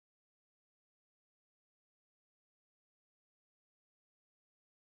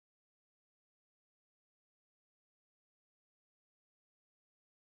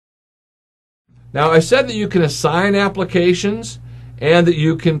Now, I said that you can assign applications and that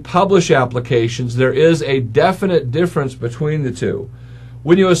you can publish applications. There is a definite difference between the two.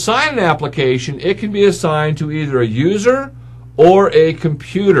 When you assign an application, it can be assigned to either a user or a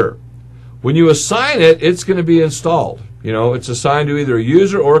computer. When you assign it, it's going to be installed. You know, it's assigned to either a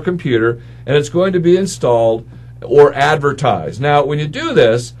user or a computer, and it's going to be installed or advertised. Now, when you do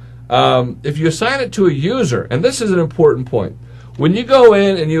this, if you assign it to a user, and this is an important point, when you go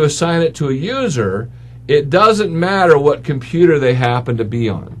in and you assign it to a user, it doesn't matter what computer they happen to be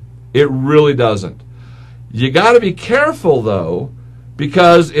on. It really doesn't. You got to be careful, though,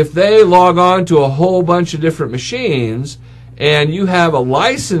 because if they log on to a whole bunch of different machines and you have a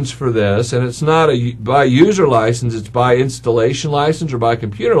license for this, and it's not a by user license, it's by installation license or by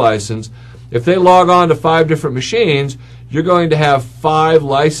computer license, if they log on to 5 different machines, you're going to have 5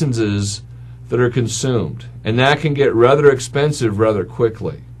 licenses that are consumed, and that can get rather expensive rather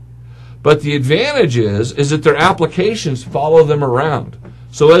quickly. But the advantage is that their applications follow them around.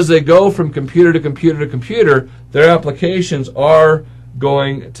 So as they go from computer to computer to computer, their applications are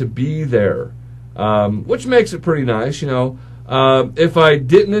going to be there, which makes it pretty nice. You know, if I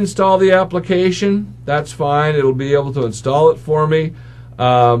didn't install the application, that's fine. It'll be able to install it for me.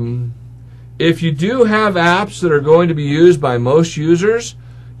 If you do have apps that are going to be used by most users,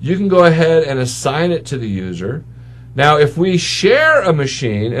 you can go ahead and assign it to the user. Now, if we share a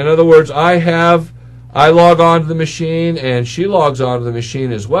machine, in other words, I log on to the machine and she logs on to the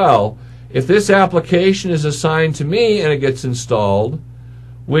machine as well, if this application is assigned to me and it gets installed,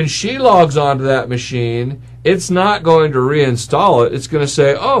 when she logs on to that machine, it's not going to reinstall it. It's going to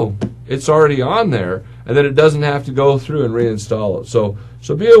say, oh, it's already on there, and then it doesn't have to go through and reinstall it.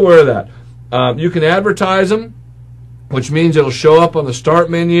 So be aware of that. You can advertise them, which means it'll show up on the start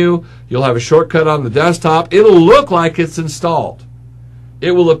menu. You'll have a shortcut on the desktop. It'll look like it's installed.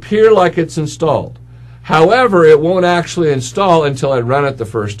 It will appear like it's installed. However, it won't actually install until I run it the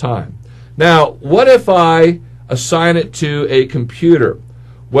first time. Now, what if I assign it to a computer?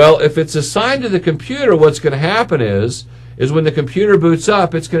 Well, if it's assigned to the computer, what's going to happen is when the computer boots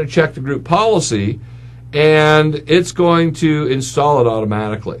up, it's going to check the group policy, and it's going to install it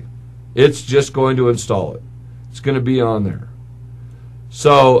automatically. It's just going to install it. It's going to be on there.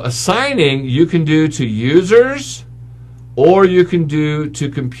 So assigning you can do to users or you can do to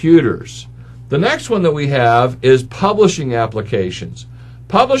computers. The next one that we have is publishing applications.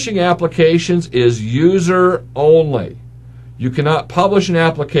 Publishing applications is user only. You cannot publish an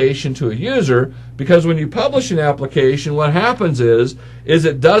application to a user because when you publish an application, what happens is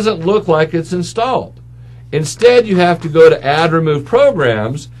it doesn't look like it's installed. Instead, you have to go to Add Remove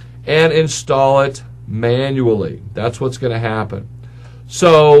Programs and install it manually. That's what's going to happen.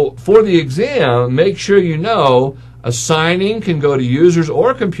 So for the exam, make sure you know assigning can go to users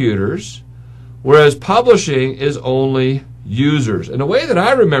or computers, whereas publishing is only users. And the way that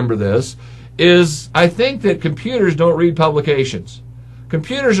I remember this is I think that computers don't read publications.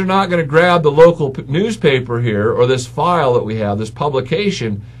 Computers are not going to grab the local newspaper here or this file that we have, this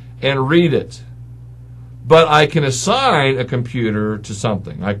publication, and read it. But I can assign a computer to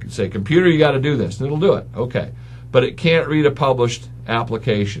something. I can say, computer, you got to do this, and it'll do it. Okay. But it can't read a published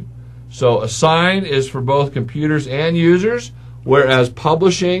application. So assign is for both computers and users, whereas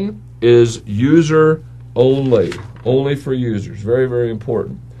publishing is user only. Only for users. Very, very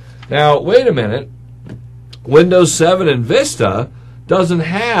important. Now, wait a minute. Windows 7 and Vista doesn't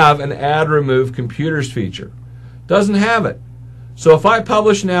have an Add Remove Computers feature. Doesn't have it. So if I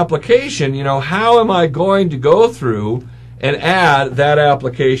publish an application, you know, how am I going to go through and add that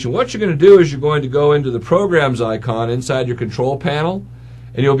application? What you're going to do is you're going to go into the Programs icon inside your control panel,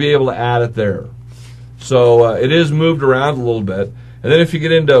 and you'll be able to add it there. So it is moved around a little bit. And then if you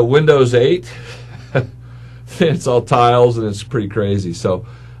get into Windows 8, it's all tiles and it's pretty crazy. So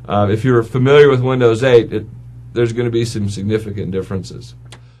if you're familiar with Windows 8, there's going to be some significant differences.